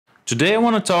Today I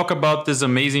want to talk about this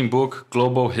amazing book,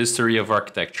 Global History of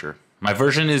Architecture. My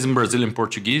version is in Brazilian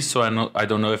Portuguese, so I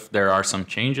don't know if there are some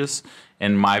changes.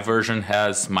 And my version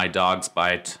has my dog's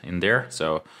bite in there,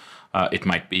 so it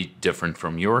might be different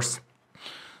from yours.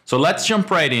 So let's jump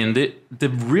right in. The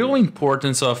real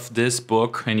importance of this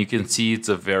book, and you can see it's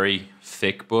a very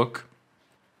thick book,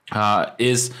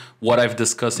 is what I've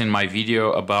discussed in my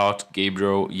video about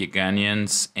Gabriel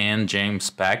Yeganian's and James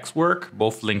Pack's work.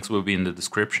 Both links will be in the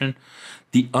description.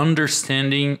 The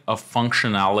understanding of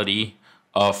functionality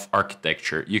of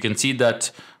architecture. You can see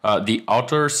that the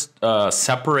authors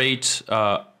separate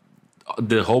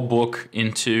the whole book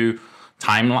into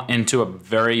a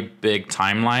very big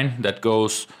timeline that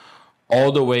goes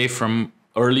all the way from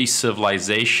early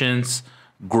civilizations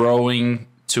growing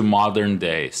to modern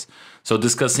days. So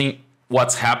discussing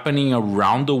what's happening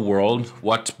around the world,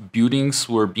 what buildings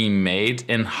were being made,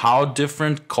 and how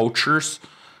different cultures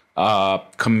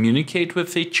communicate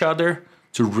with each other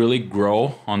to really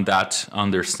grow on that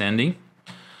understanding.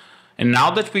 And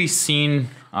now that we've seen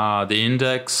the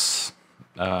index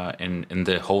and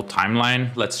the whole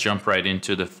timeline, let's jump right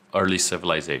into the early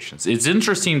civilizations. It's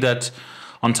interesting that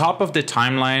on top of the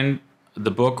timeline,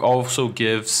 the book also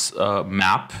gives a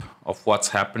map of what's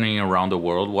happening around the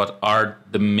world. What are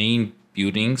the main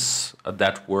buildings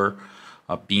that were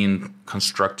being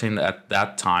constructed at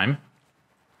that time?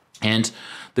 And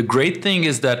the great thing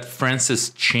is that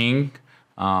Francis Ching,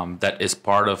 that is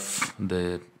part of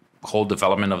the whole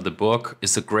development of the book,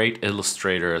 is a great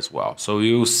illustrator as well. So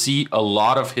you'll see a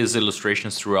lot of his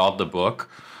illustrations throughout the book.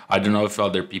 I don't know if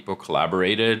other people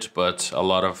collaborated, but a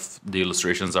lot of the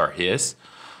illustrations are his.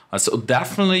 So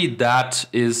definitely that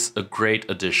is a great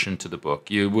addition to the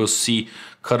book. You will see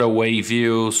cutaway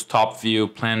views, top view,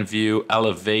 plan view,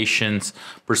 elevations,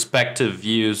 perspective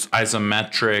views,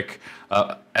 isometric,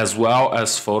 as well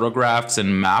as photographs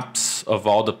and maps of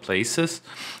all the places.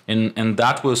 And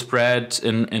that will spread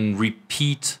and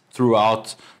repeat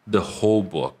throughout the whole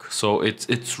book. So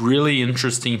it's really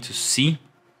interesting to see.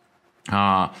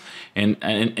 And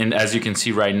as you can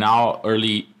see right now,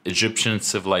 early Egyptian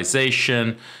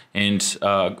civilization and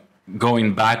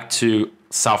going back to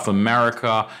South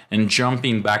America and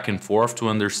jumping back and forth to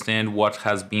understand what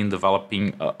has been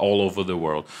developing all over the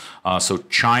world. So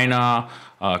China,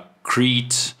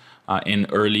 Crete, in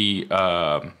early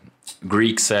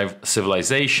Greek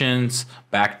civilizations,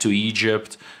 back to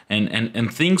Egypt,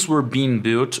 and things were being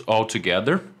built all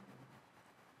together.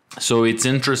 So it's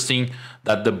interesting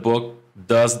that the book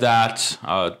does that.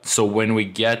 So when we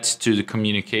get to the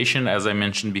communication, as I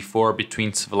mentioned before,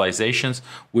 between civilizations,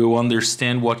 we will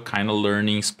understand what kind of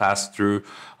learnings pass through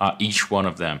each one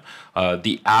of them.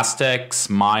 The Aztecs,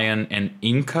 Mayan, and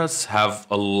Incas have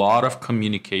a lot of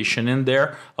communication in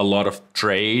there, a lot of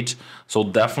trade. So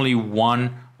definitely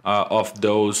one of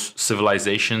those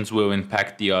civilizations will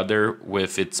impact the other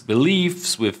with its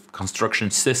beliefs, with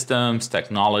construction systems,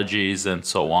 technologies, and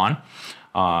so on.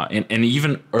 And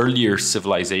even earlier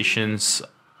civilizations,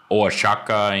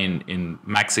 Oaxaca in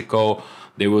Mexico,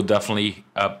 they will definitely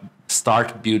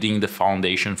start building the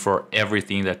foundation for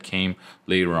everything that came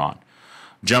later on.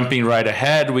 Jumping right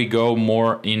ahead, we go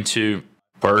more into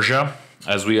Persia,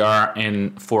 as we are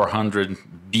in 400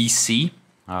 BC.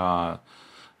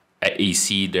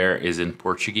 AC there is in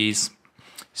Portuguese.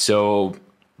 So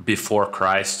before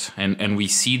Christ, and we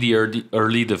see the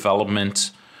early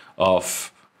development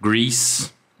of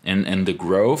Greece and the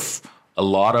growth. A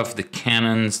lot of the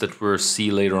canons that we'll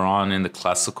see later on in the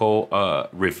classical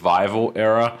revival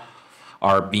era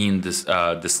are being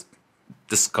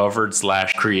discovered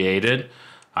 / created.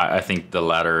 I think the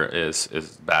latter is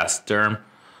best term.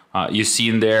 You see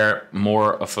in there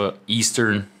more of a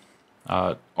Eastern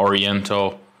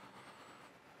Oriental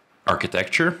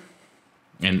architecture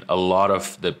and a lot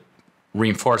of the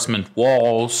reinforcement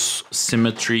walls,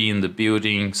 symmetry in the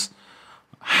buildings,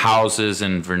 houses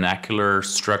and vernacular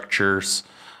structures.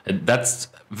 That's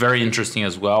very interesting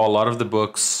as well. A lot of the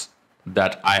books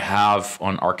that I have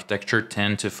on architecture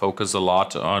tend to focus a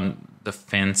lot on the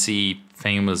fancy,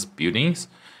 famous buildings.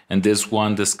 And this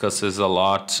one discusses a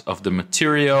lot of the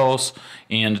materials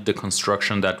and the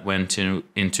construction that went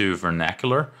into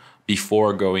vernacular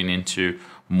before going into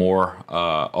more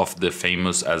of the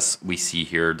famous, as we see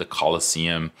here, the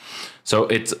Colosseum. So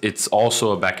it's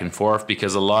also a back and forth,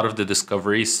 because a lot of the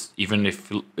discoveries, even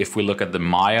if we look at the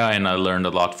Maya, and I learned a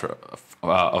lot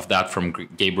of that from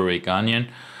Gabriel Yeganian,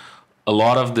 a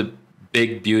lot of the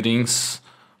big buildings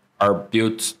are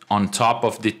built on top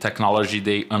of the technology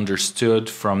they understood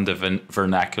from the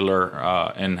vernacular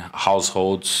and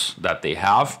households that they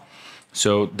have.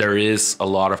 So there is a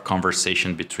lot of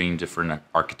conversation between different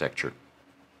architecture.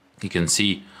 You can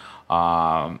see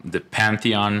the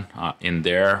Pantheon in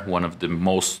there, one of the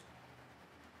most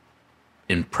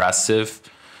impressive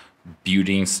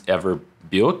buildings ever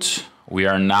built. We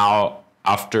are now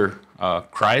after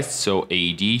Christ, so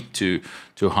AD to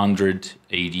 200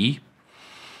 AD.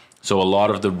 So a lot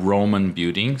of the Roman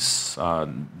buildings.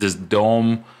 This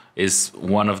dome is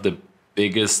one of the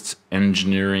biggest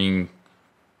engineering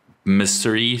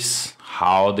mysteries,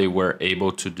 how they were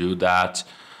able to do that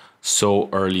so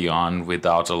early on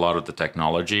without a lot of the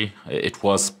technology. It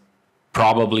was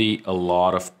probably a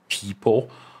lot of people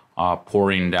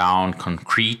pouring down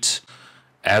concrete,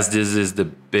 as this is the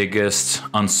biggest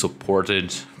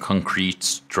unsupported concrete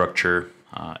structure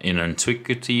in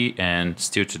antiquity, and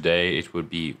still today it would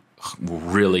be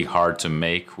really hard to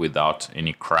make without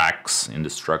any cracks in the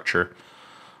structure.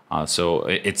 So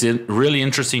it's really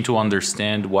interesting to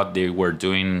understand what they were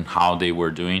doing, how they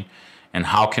were doing, and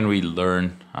how can we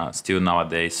learn still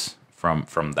nowadays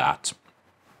from that.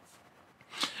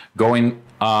 Going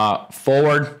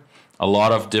forward, a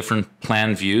lot of different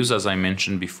plan views, as I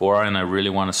mentioned before, and I really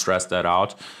want to stress that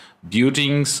out.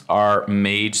 Buildings are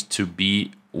made to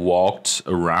be walked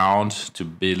around, to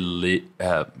be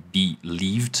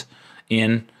lived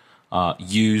in,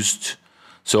 used.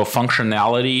 So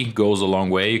functionality goes a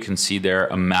long way. You can see there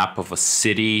a map of a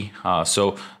city.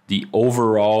 So the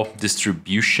overall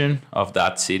distribution of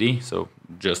that city. So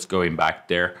just going back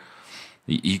there,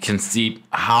 you can see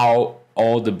how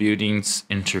all the buildings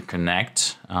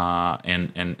interconnect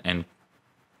and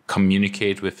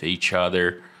communicate with each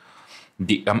other.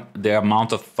 The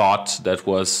amount of thought that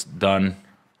was done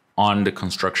on the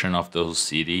construction of those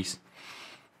cities.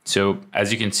 So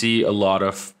as you can see, a lot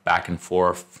of back and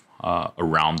forth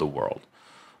around the world.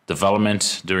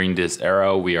 Development during this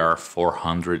era, we are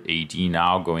 400 AD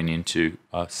now, going into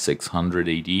 600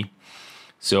 AD.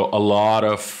 So a lot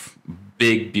of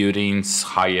big buildings,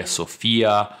 Hagia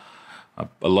Sophia,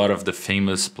 a lot of the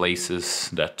famous places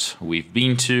that we've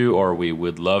been to or we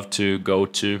would love to go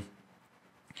to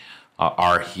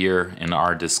are here and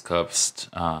are discussed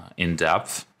in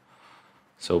depth.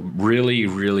 So really,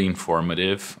 really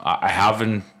informative. I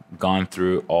haven't gone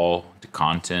through all the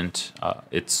content.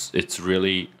 It's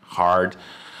really hard.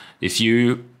 If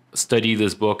you study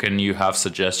this book and you have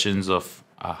suggestions of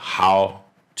how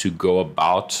to go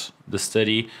about the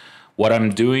study, what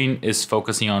I'm doing is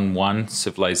focusing on one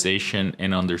civilization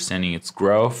and understanding its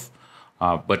growth,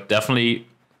 but definitely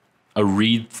a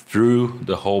read through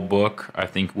the whole book, I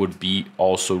think, would be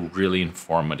also really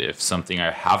informative. Something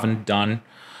I haven't done,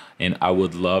 and I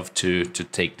would love to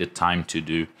take the time to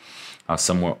do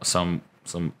sometime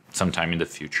in the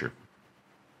future.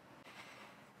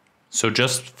 So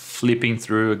just flipping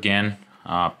through again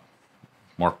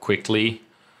more quickly.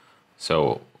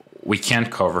 So we can't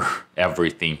cover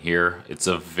everything here. It's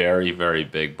a very, very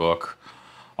big book.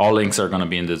 All links are going to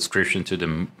be in the description to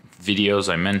the videos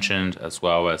I mentioned, as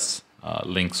well as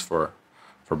links for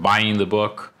buying the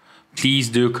book. Please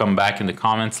do come back in the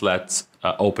comments. Let's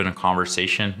open a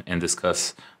conversation and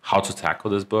discuss how to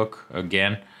tackle this book.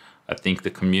 Again, I think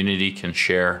the community can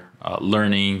share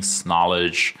learnings,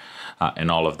 knowledge,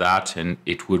 and all of that, and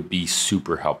it would be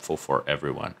super helpful for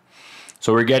everyone.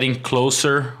 So we're getting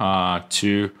closer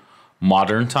to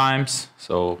modern times,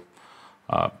 so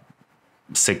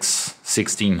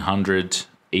 1600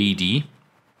 AD.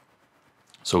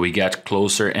 So we get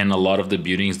closer, and a lot of the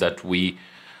buildings that we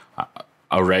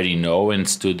already know and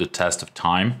stood the test of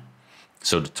time.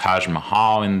 So the Taj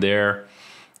Mahal in there,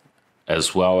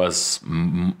 as well as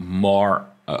more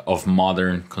of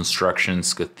modern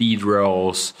constructions,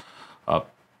 cathedrals,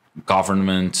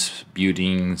 government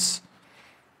buildings.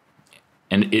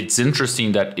 And it's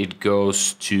interesting that it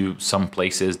goes to some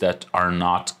places that are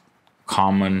not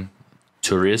common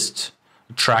tourist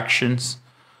attractions.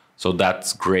 So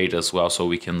that's great as well. So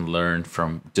we can learn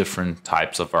from different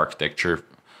types of architecture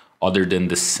other than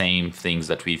the same things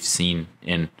that we've seen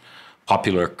in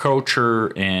popular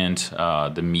culture and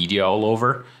the media all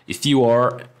over. If you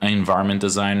are an environment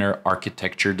designer,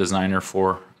 architecture designer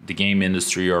for the game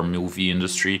industry or movie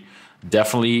industry,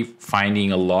 definitely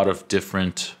finding a lot of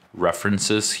different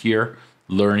references here,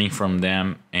 learning from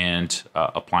them and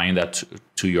applying that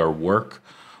to your work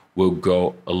will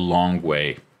go a long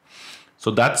way. So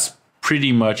that's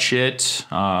pretty much it.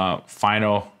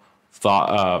 Final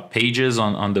thought pages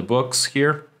on the books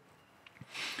here.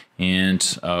 And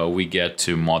we get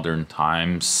to modern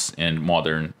times and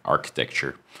modern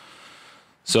architecture.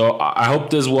 So I hope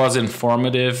this was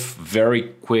informative, very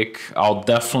quick. I'll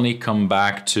definitely come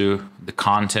back to the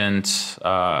content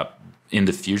in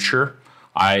the future.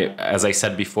 As I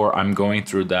said before, I'm going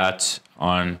through that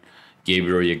on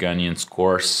Gabriel Yeganian's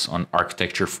course on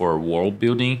architecture for world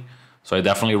building. So I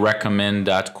definitely recommend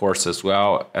that course as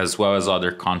well as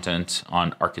other content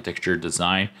on architecture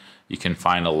design. You can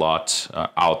find a lot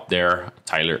out there.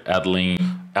 Tyler Edling,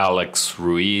 Alex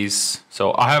Ruiz.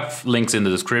 So I have links in the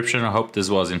description. I hope this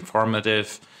was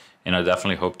informative, and I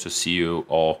definitely hope to see you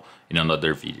all in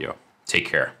another video. Take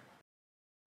care.